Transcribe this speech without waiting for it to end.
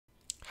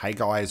Hey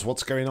guys,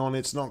 what's going on?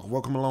 It's Nock.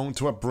 Welcome along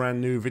to a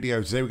brand new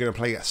video. Today we're going to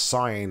play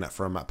Sine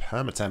from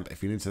Permatemp.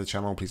 If you're new to the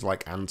channel, please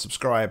like and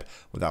subscribe.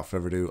 Without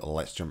further ado,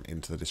 let's jump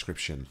into the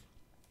description.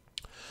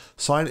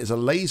 Sine is a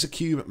laser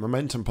cube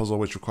momentum puzzle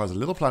which requires a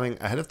little planning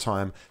ahead of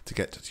time to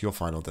get to your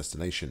final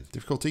destination.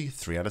 Difficulty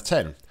 3 out of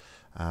 10.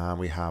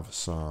 We have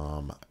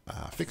some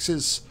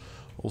fixes.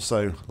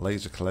 Also,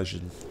 laser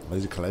collision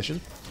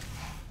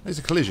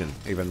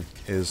even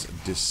is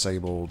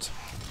disabled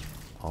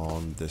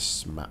on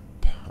this map.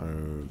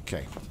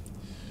 Okay,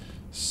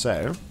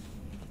 so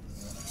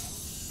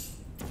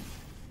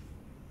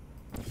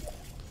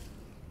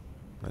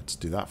let's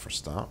do that for a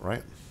start,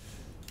 right?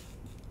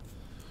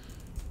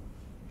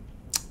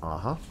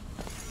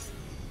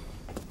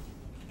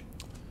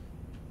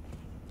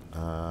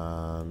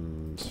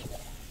 And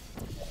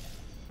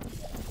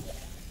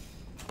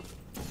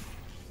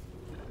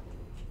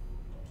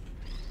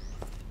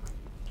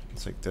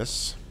take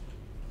this.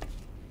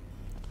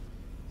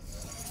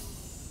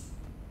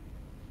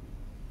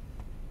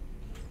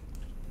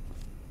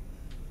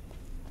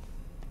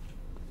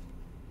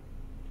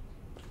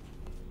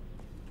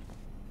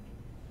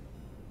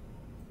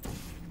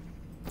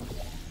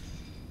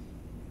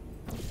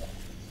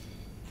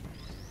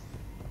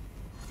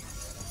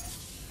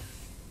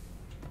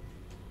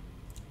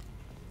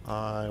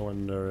 I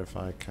wonder if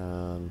I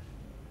can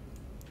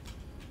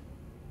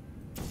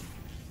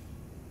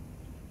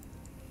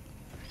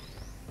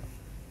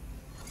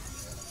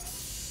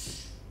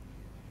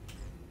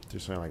do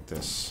something like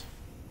this.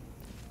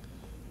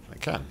 I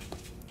can.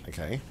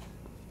 Okay.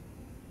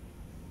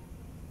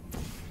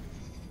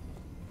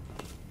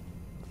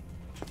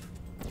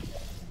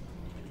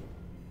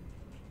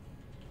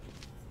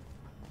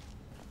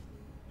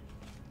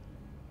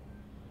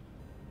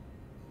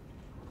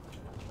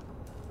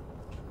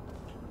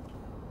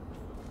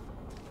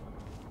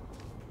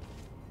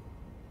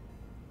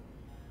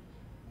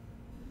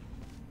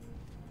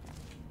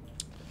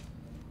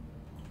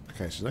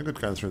 Okay, so no good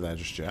going through there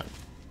just yet.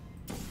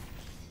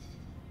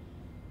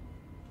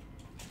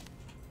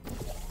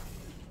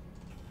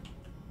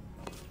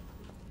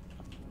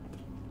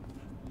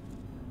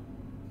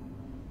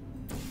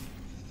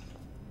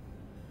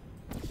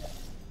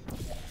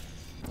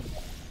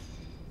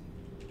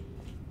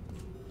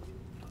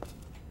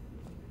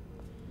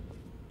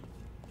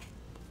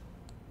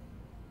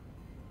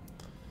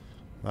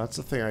 That's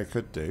the thing I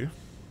could do.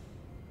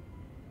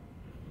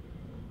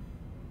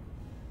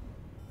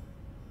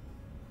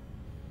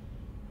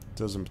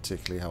 Doesn't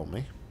particularly help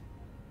me.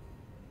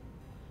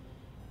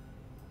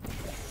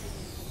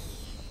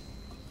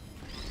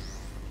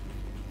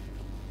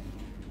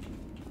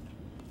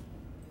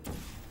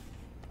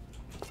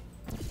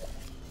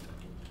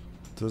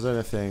 Does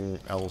anything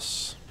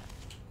else?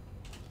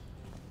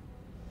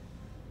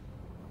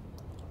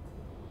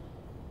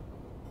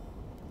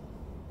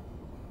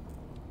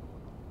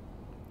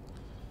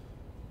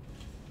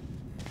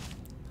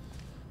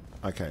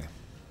 Okay.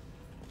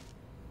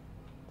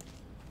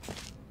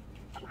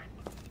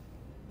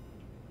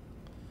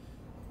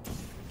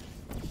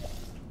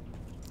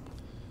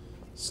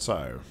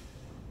 So,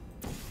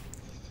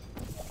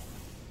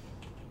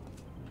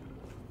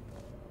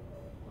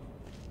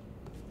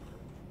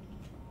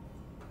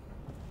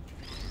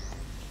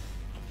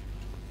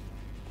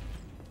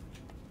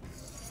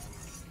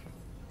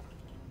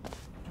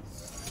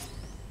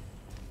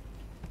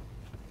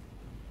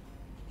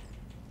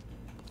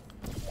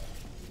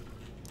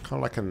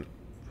 it's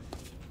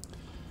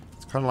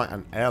kind of like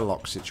an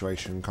airlock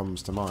situation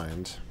comes to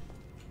mind.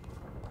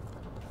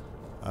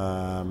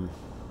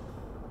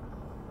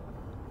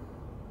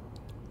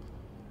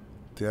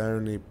 The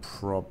only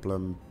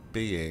problem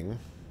being,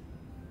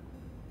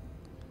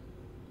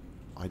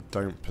 I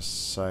don't per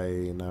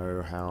se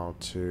know how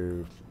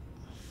to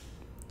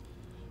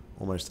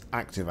almost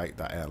activate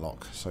that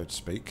airlock, so to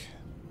speak.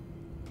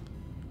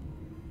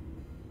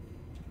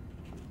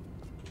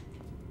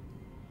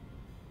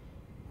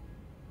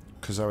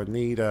 Because I would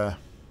need a...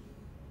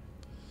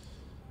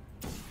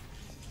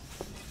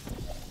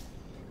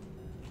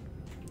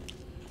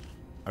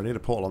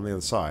 portal on the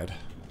other side.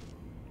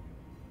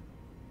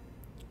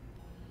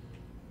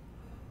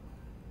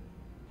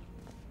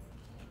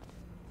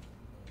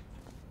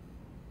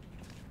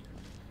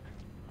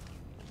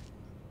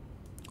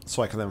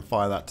 So I can then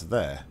fire that to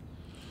there.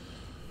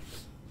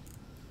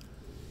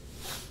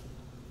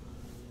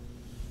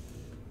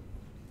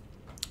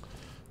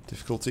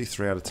 Difficulty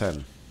 3 out of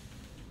 10.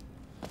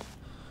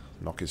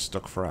 Nock is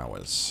stuck for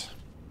hours.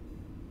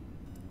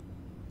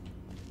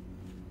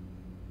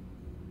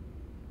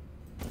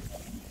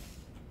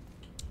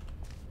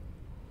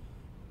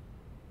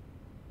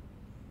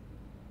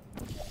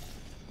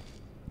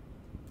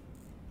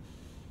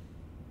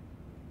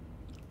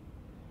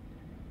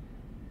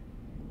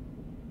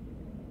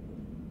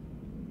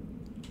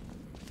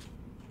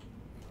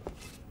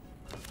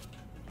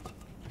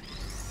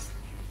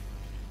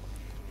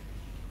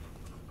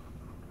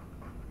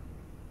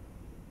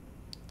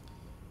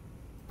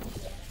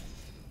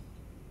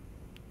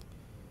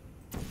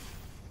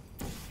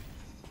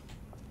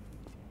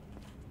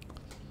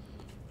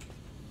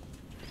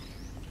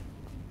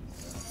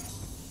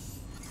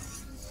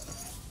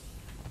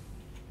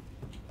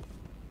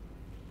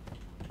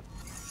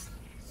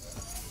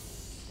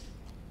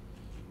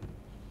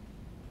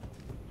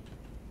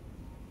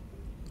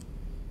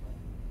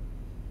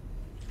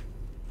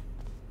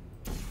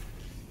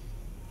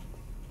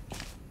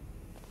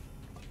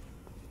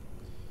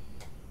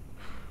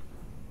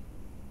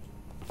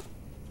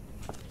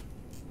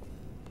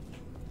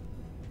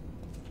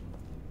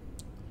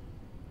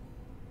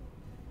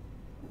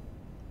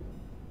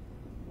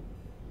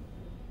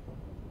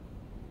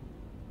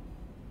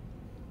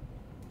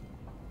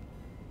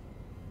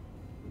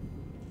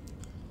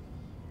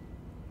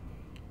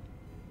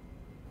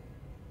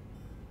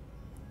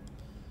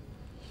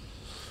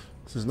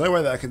 So there's no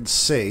way that I can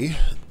see.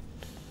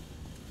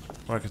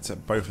 Or I could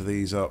set both of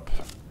these up.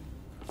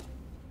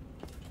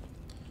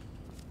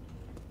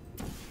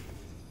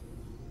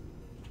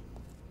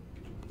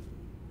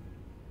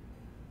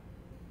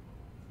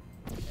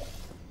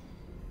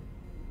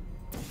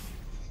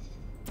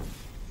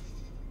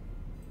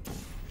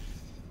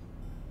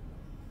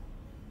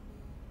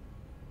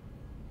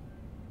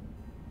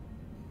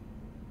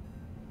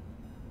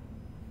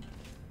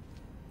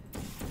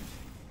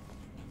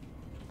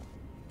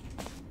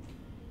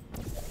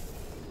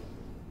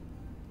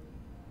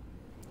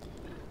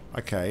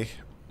 Okay.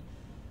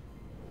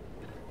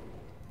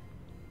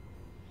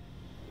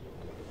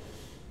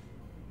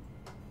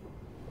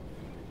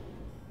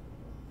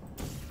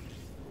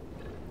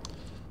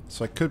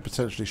 So I could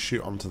potentially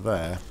shoot onto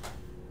there.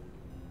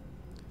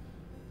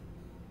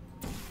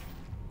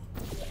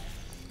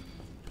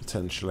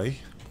 Potentially.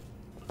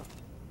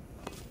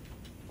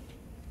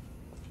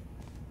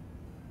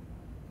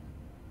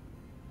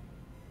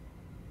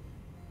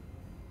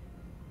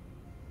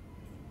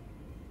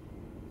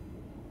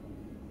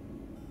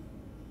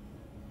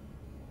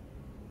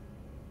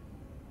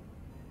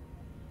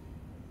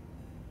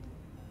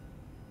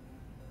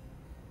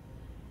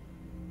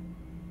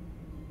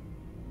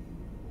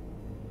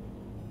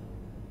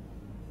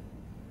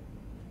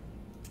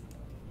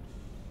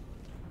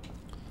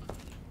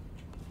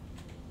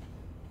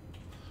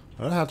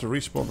 I don't know how to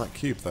respawn that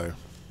cube though.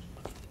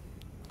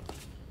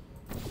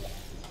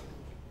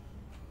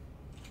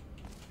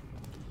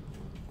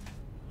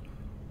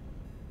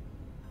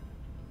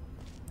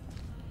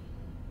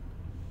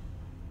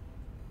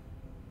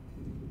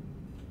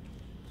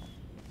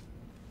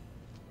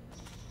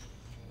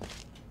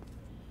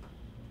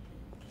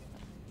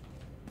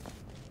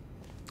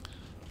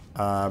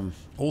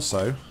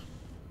 Also,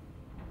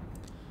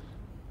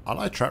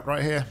 aren't I trapped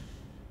right here?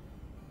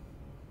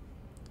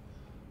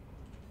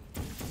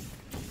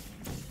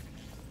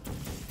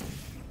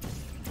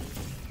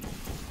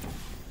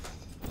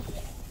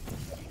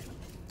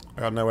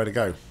 I got nowhere to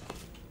go.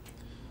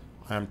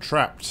 I am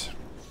trapped.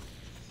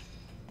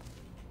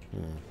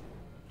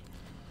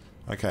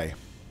 Okay.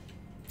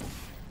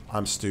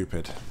 I'm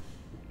stupid.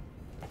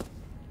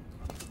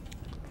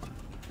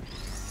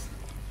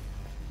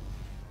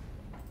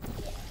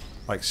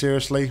 Like,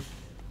 seriously?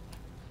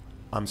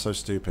 I'm so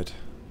stupid.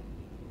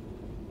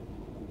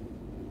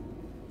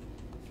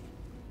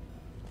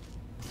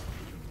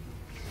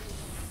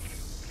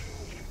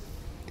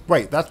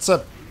 Wait, that's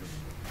a...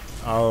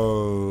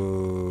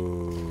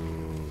 Oh...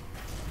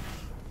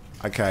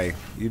 Okay,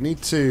 you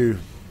need to...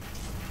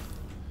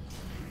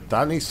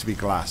 That needs to be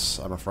glass,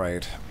 I'm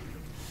afraid.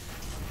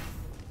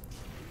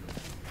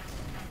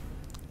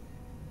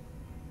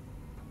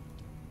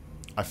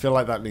 I feel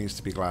like that needs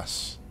to be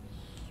glass.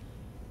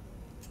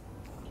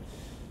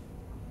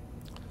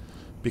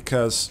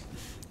 Because,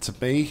 to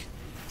me,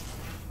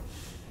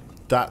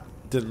 that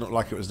didn't look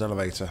like it was an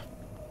elevator.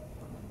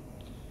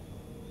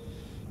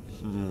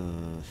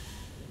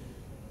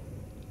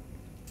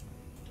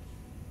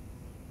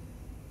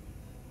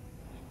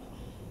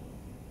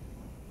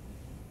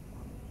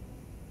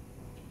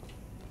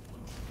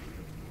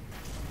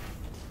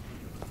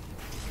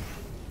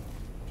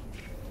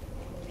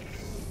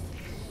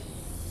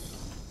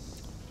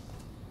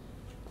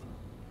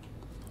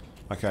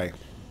 Okay.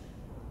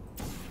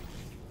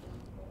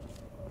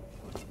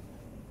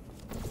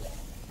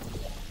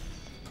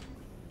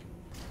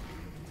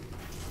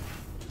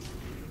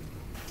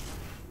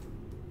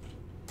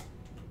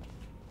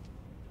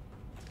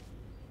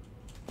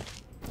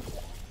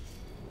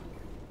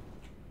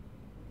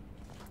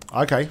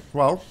 Okay,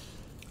 well,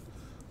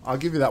 I'll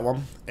give you that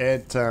one.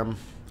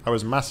 I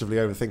was massively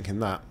overthinking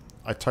that.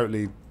 I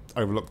totally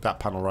overlooked that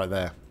panel right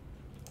there.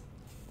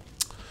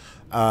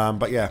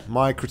 But yeah,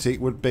 my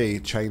critique would be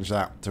change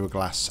that to a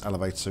glass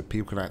elevator so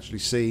people can actually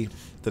see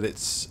that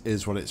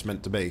is what it's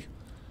meant to be.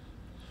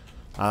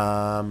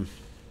 But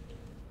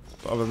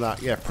other than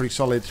that, yeah, pretty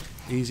solid,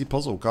 easy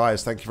puzzle.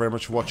 Guys, thank you very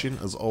much for watching.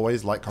 As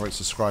always, like, comment,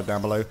 subscribe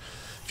down below.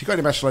 If you've got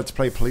any match you'd like to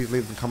play, please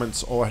leave them in the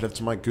comments or head over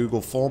to my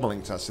Google form. A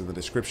link to that's in the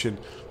description.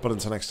 But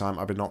until next time,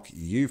 I've been Nock.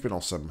 You've been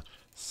awesome.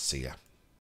 See ya.